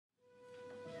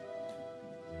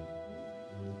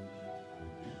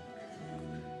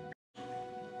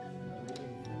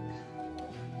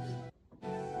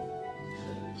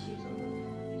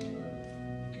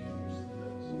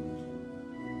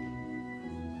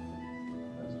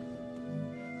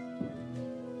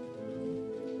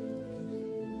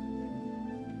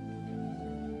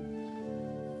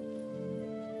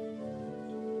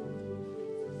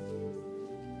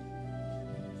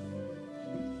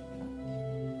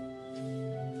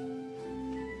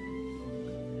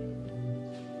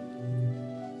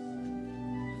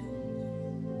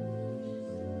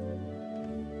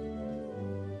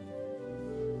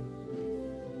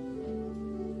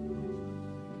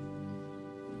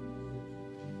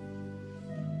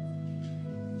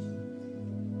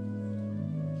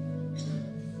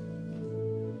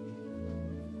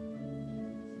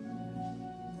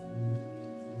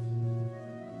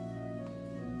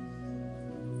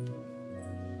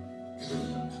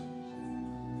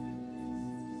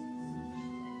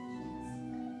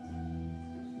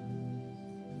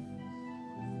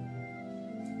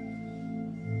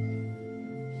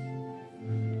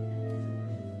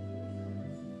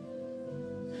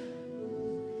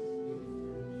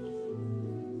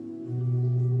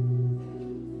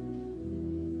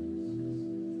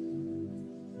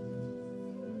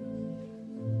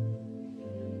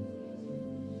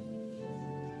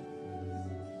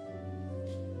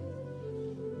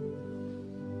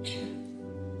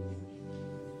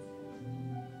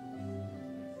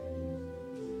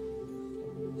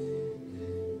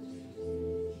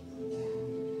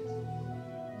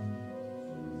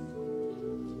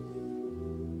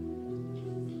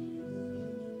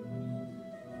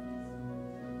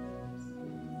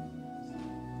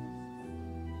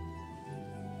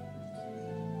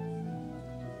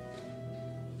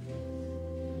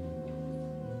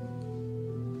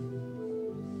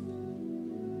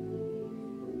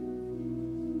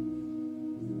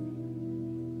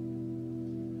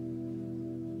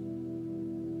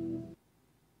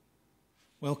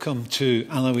Welcome to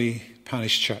Alloway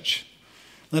Parish Church.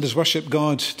 Let us worship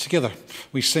God together.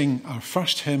 We sing our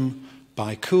first hymn,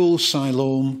 By Cool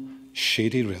Siloam,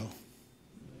 Shady Rill.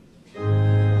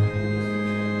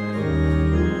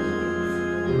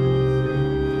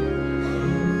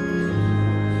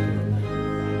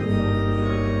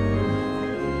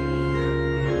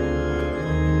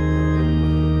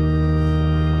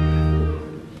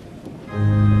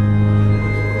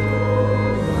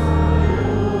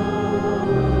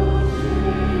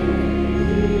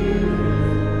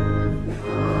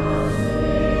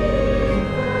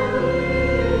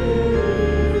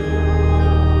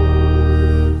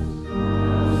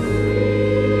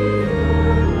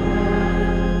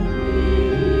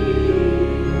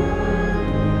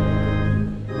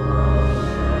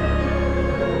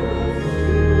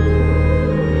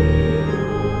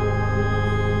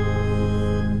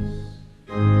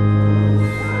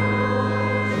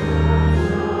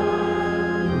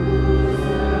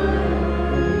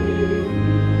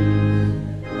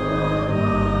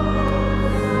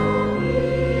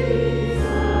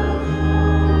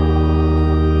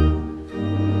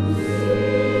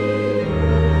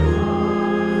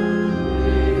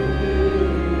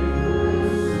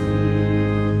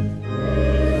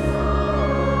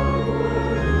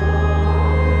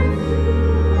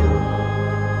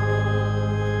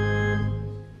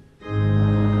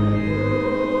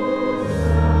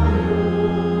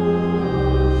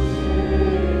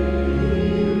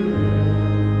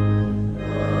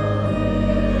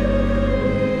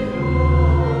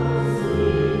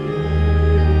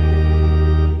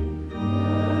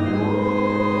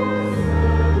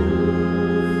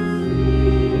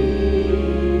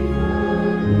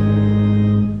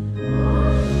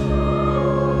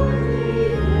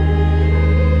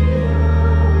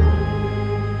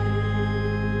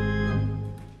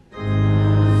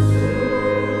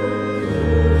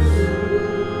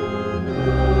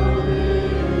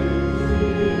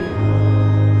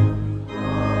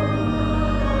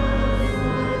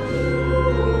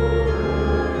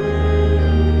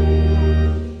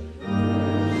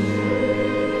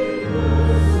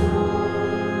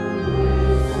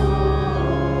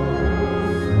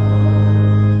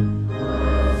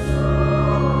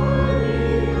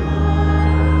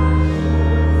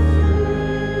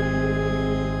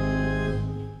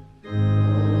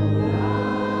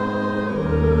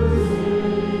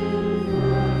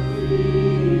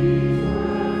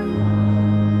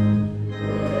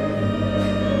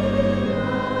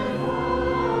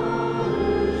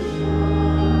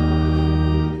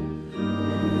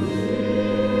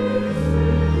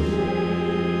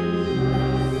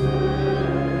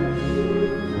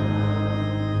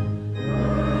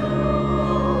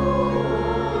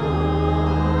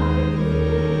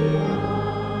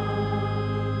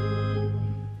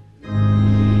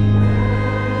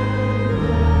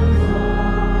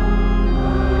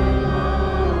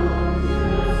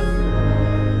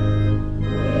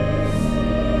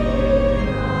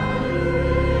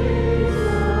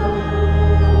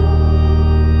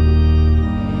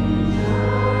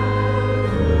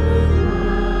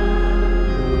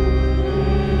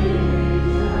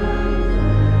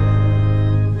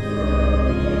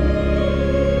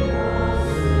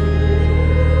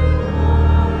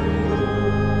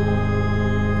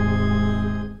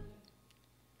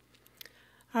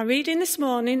 Our reading this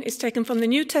morning is taken from the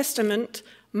New Testament,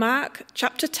 Mark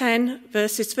chapter 10,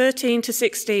 verses 13 to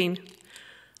 16.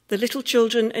 The little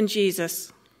children and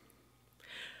Jesus.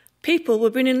 People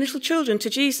were bringing little children to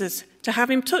Jesus to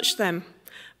have him touch them,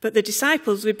 but the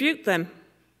disciples rebuked them.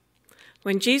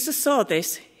 When Jesus saw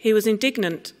this, he was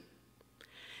indignant.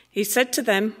 He said to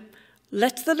them,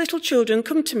 "Let the little children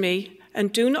come to me,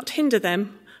 and do not hinder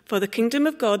them, for the kingdom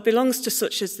of God belongs to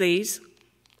such as these.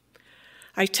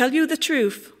 I tell you the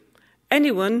truth,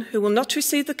 anyone who will not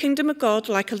receive the kingdom of God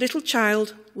like a little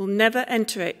child will never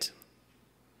enter it."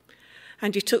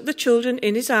 And he took the children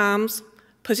in his arms,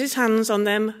 put his hands on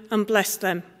them, and blessed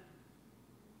them.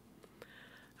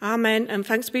 Amen, and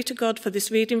thanks be to God for this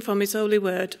reading from his holy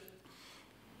word.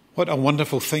 What a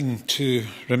wonderful thing to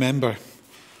remember.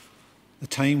 The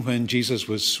time when Jesus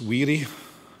was weary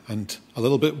and a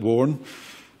little bit worn,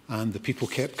 and the people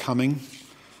kept coming,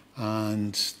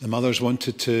 and the mothers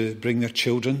wanted to bring their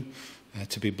children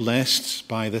to be blessed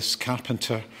by this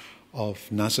carpenter of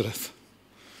Nazareth.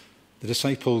 The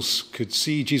disciples could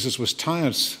see Jesus was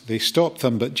tired. They stopped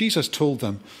them, but Jesus told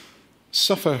them,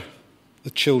 "Suffer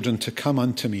the children to come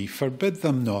unto me, forbid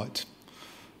them not,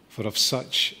 for of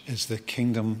such is the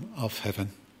kingdom of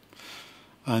heaven."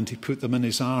 And he put them in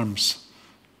his arms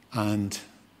and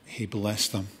he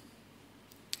blessed them.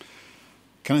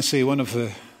 Can I say, one of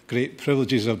the great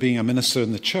privileges of being a minister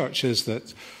in the church is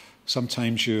that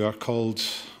sometimes you are called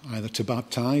either to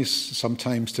baptize,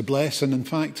 sometimes to bless, and in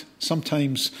fact,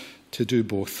 sometimes to do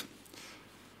both.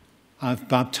 I've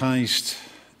baptized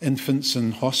infants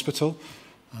in hospital.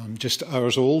 I'm just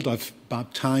hours old. I've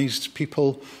baptized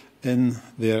people in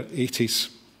their 80s.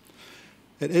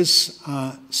 It is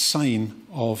a sign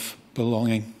of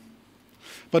belonging.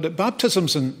 But at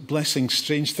baptisms and blessings,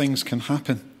 strange things can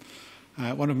happen.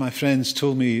 One of my friends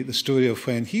told me the story of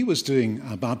when he was doing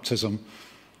a baptism,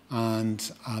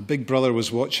 and a big brother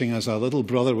was watching as a little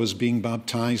brother was being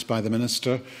baptized by the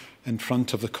minister in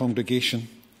front of the congregation.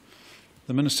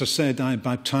 The minister said, "I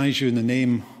baptize you in the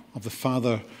name of the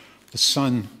Father, the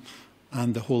Son,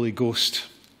 and the Holy Ghost."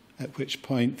 At which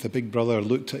point the big brother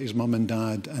looked at his mum and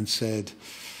dad and said,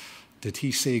 "Did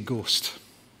he say ghost?"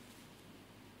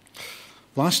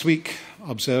 Last week,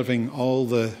 observing all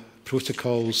the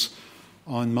protocols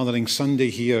on Mothering Sunday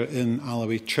here in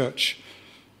Alloway Church,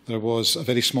 there was a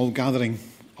very small gathering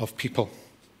of people.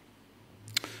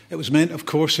 It was meant, of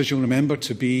course, as you'll remember,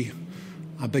 to be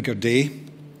a bigger day.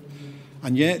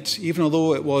 And yet, even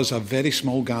although it was a very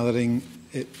small gathering,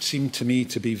 it seemed to me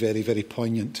to be very, very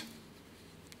poignant.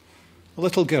 A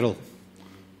little girl,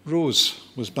 Rose,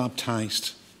 was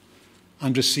baptized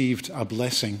and received a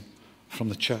blessing from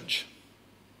the church.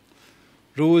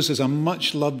 Rose is a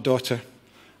much-loved daughter,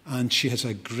 and she has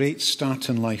a great start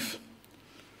in life.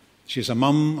 She has a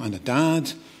mum and a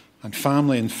dad and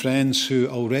family and friends who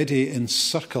already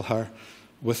encircle her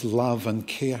with love and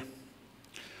care.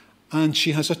 And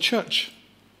she has a church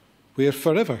where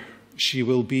forever she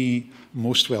will be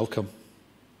most welcome.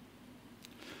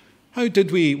 How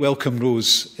did we welcome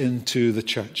Rose into the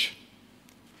church?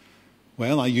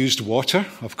 Well, I used water,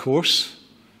 of course,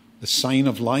 the sign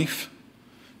of life.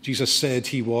 Jesus said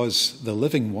he was the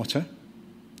living water.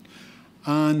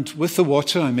 And with the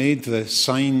water, I made the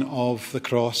sign of the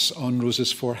cross on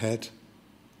Rose's forehead.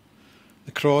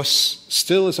 The cross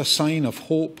still is a sign of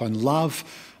hope and love,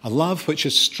 a love which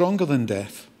is stronger than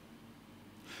death.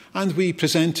 And we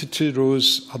presented to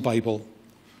Rose a Bible,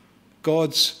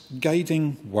 God's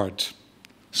guiding word.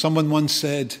 Someone once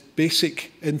said,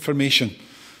 basic information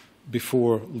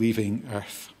before leaving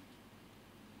earth.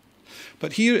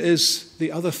 But here is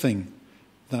the other thing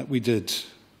that we did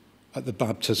at the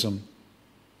baptism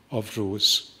of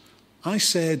Rose. I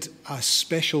said a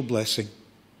special blessing.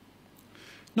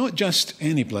 Not just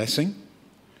any blessing.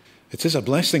 It is a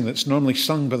blessing that's normally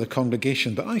sung by the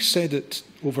congregation, but I said it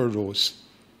over Rose.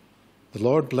 The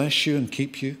Lord bless you and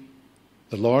keep you.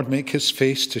 The Lord make his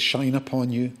face to shine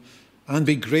upon you and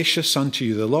be gracious unto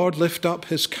you. The Lord lift up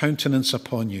his countenance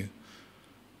upon you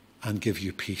and give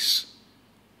you peace.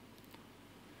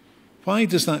 Why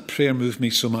does that prayer move me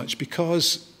so much?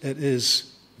 Because it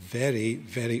is very,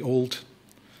 very old.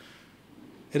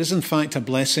 It is in fact a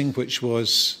blessing which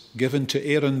was given to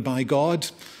Aaron by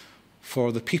God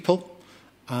for the people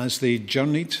as they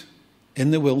journeyed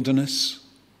in the wilderness,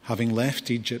 having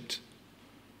left Egypt,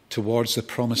 towards the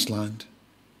promised land.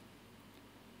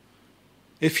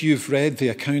 If you've read the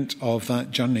account of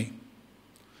that journey,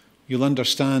 you'll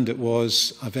understand it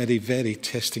was a very, very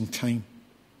testing time.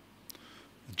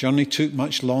 The journey took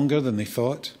much longer than they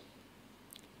thought.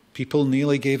 People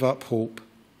nearly gave up hope,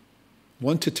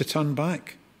 wanted to turn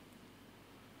back.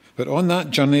 But on that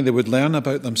journey, they would learn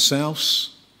about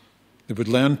themselves. They would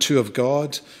learn too of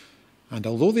God. And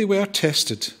although they were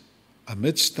tested,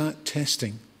 amidst that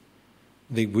testing,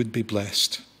 they would be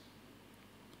blessed.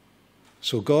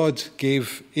 So God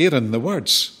gave Aaron the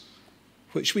words,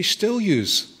 which we still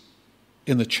use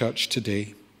in the church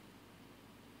today.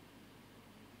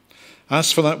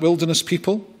 As for that wilderness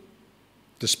people,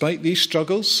 despite these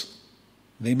struggles,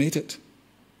 they made it.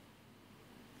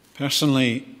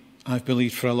 Personally, I've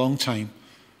believed for a long time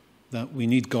that we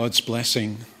need God's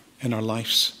blessing in our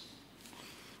lives.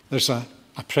 There's a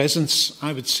presence,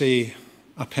 I would say,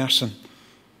 a person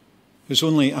who's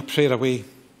only a prayer away,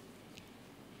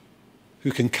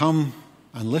 who can come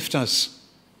and lift us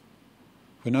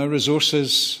when our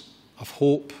resources of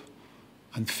hope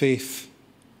and faith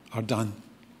are done.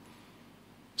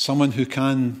 Someone who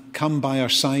can come by our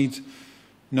side,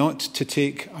 not to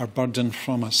take our burden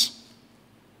from us,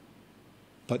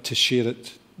 but to share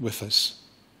it with us.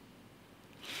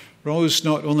 Rose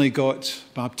not only got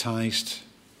baptized,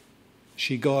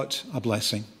 she got a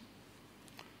blessing.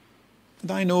 And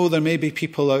I know there may be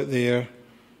people out there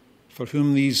for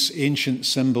whom these ancient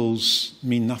symbols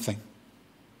mean nothing.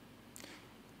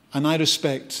 And I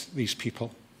respect these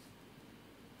people.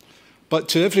 But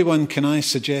to everyone can I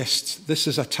suggest this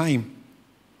is a time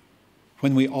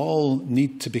when we all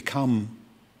need to become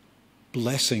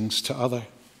blessings to others.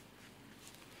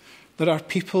 There are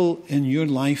people in your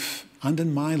life and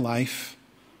in my life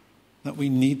that we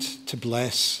need to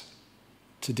bless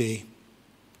today.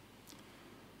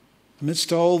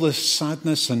 Amidst all the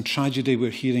sadness and tragedy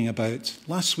we're hearing about,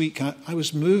 last week I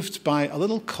was moved by a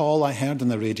little call I heard on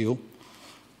the radio.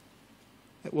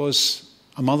 It was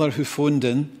a mother who phoned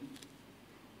in,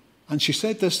 and she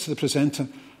said this to the presenter: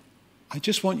 "I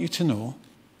just want you to know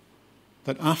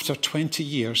that after 20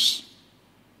 years,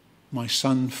 my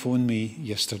son phoned me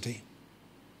yesterday."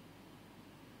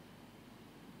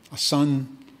 A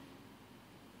son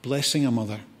blessing a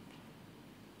mother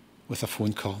with a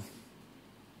phone call.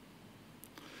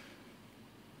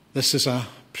 This is a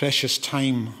precious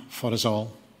time for us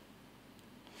all.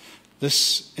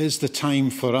 This is the time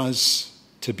for us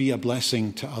to be a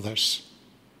blessing to others.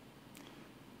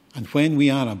 And when we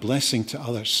are a blessing to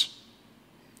others,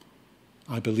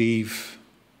 I believe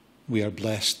we are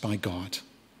blessed by God.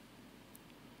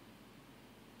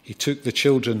 He took the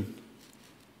children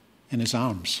in his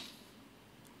arms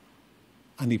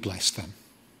and he blessed them.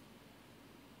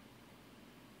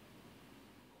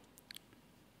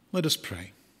 Let us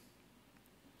pray.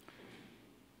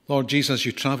 Lord Jesus,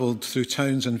 you travelled through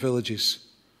towns and villages.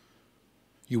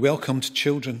 You welcomed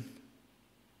children.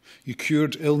 You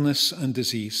cured illness and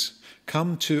disease.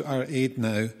 Come to our aid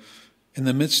now in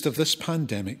the midst of this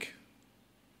pandemic.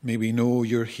 May we know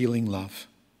your healing love.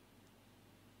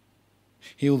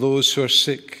 Heal those who are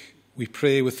sick, we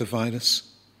pray, with the virus.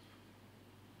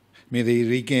 May they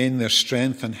regain their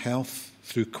strength and health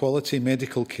through quality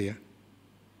medical care.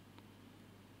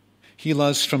 Heal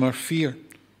us from our fear,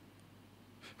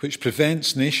 which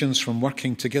prevents nations from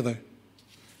working together,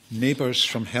 neighbours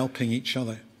from helping each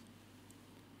other.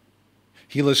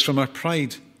 Heal us from our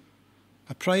pride,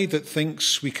 a pride that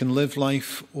thinks we can live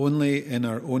life only in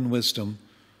our own wisdom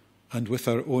and with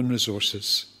our own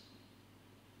resources.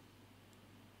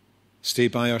 Stay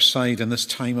by our side in this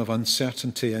time of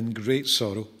uncertainty and great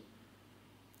sorrow.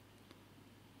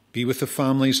 Be with the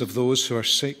families of those who are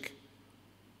sick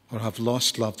or have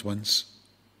lost loved ones.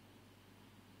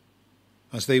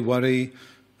 As they worry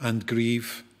and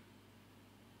grieve,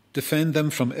 defend them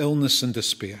from illness and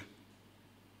despair.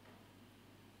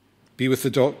 Be with the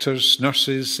doctors,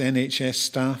 nurses, NHS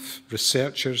staff,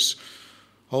 researchers,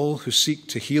 all who seek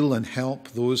to heal and help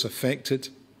those affected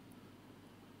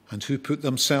and who put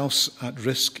themselves at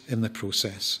risk in the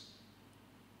process.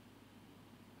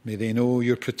 May they know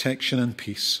your protection and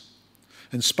peace.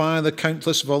 Inspire the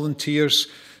countless volunteers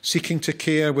seeking to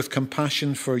care with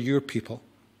compassion for your people.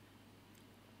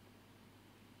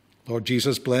 Lord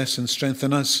Jesus, bless and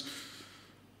strengthen us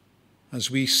as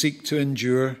we seek to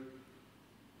endure,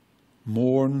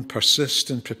 mourn, persist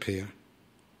and prepare.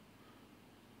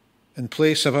 In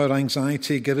place of our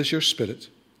anxiety, give us your Spirit,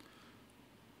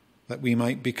 that we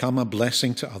might become a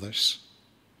blessing to others.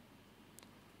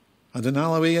 And in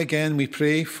Alloway again, we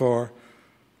pray for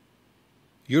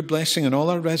your blessing on all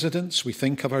our residents. We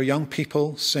think of our young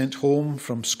people sent home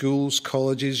from schools,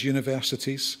 colleges,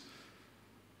 universities.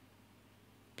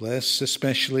 Bless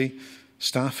especially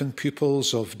staff and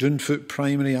pupils of Dunfoot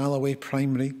Primary, Alloway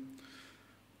Primary.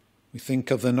 We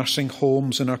think of the nursing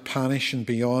homes in our parish and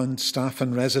beyond, staff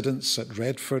and residents at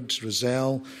Redford,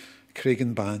 Rozelle,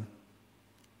 Craigiebann.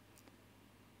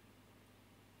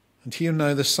 And hear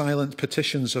now the silent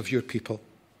petitions of your people.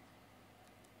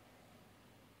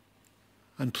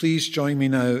 And please join me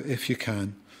now, if you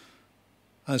can,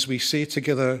 as we say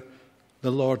together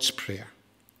the Lord's Prayer.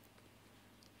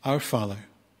 Our Father,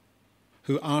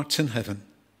 who art in heaven,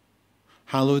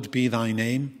 hallowed be thy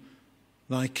name.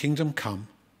 thy kingdom come.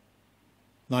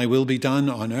 Thy will be done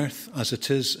on earth as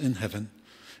it is in heaven.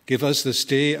 Give us this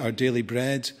day our daily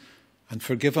bread, and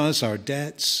forgive us our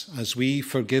debts as we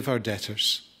forgive our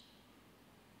debtors.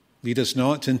 Lead us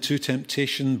not into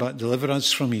temptation, but deliver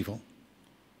us from evil.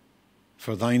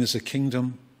 For thine is the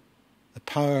kingdom, the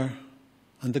power,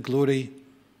 and the glory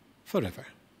forever.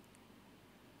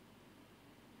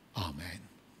 Amen.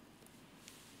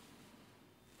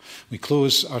 We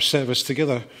close our service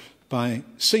together by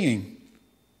singing,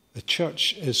 "The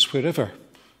church is wherever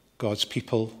God's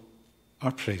people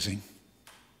are praising."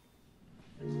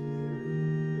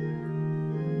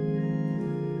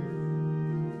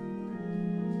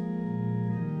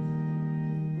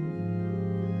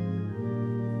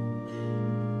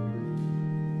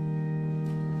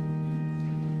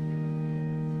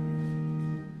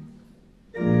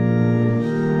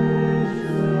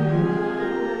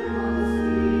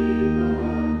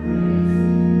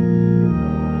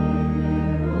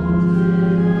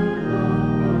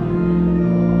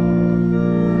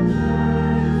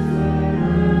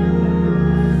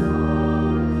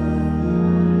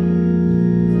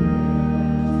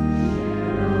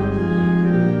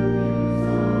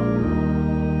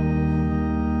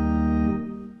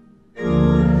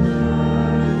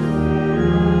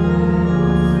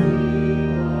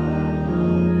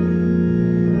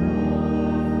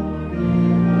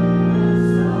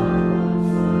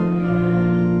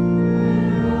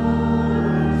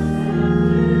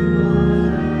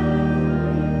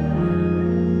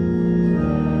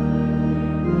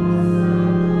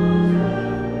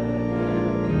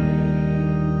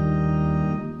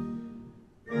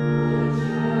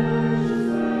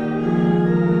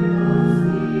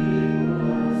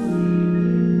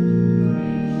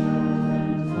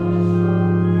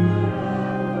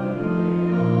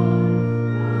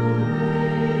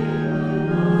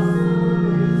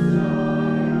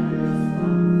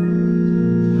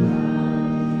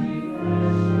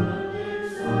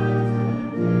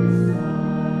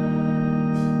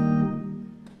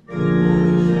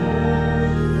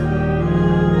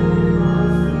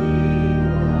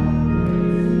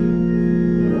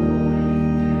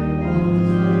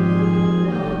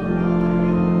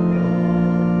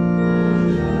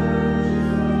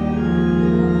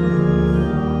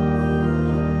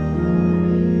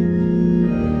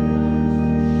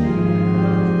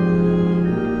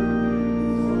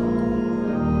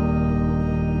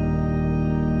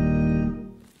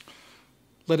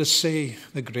 Let us say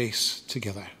the grace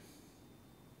together.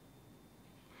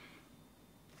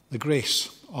 The grace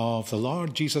of the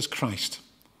Lord Jesus Christ,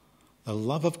 the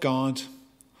love of God,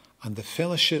 and the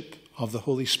fellowship of the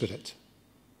Holy Spirit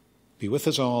be with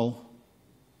us all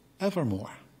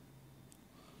evermore.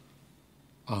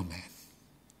 Amen.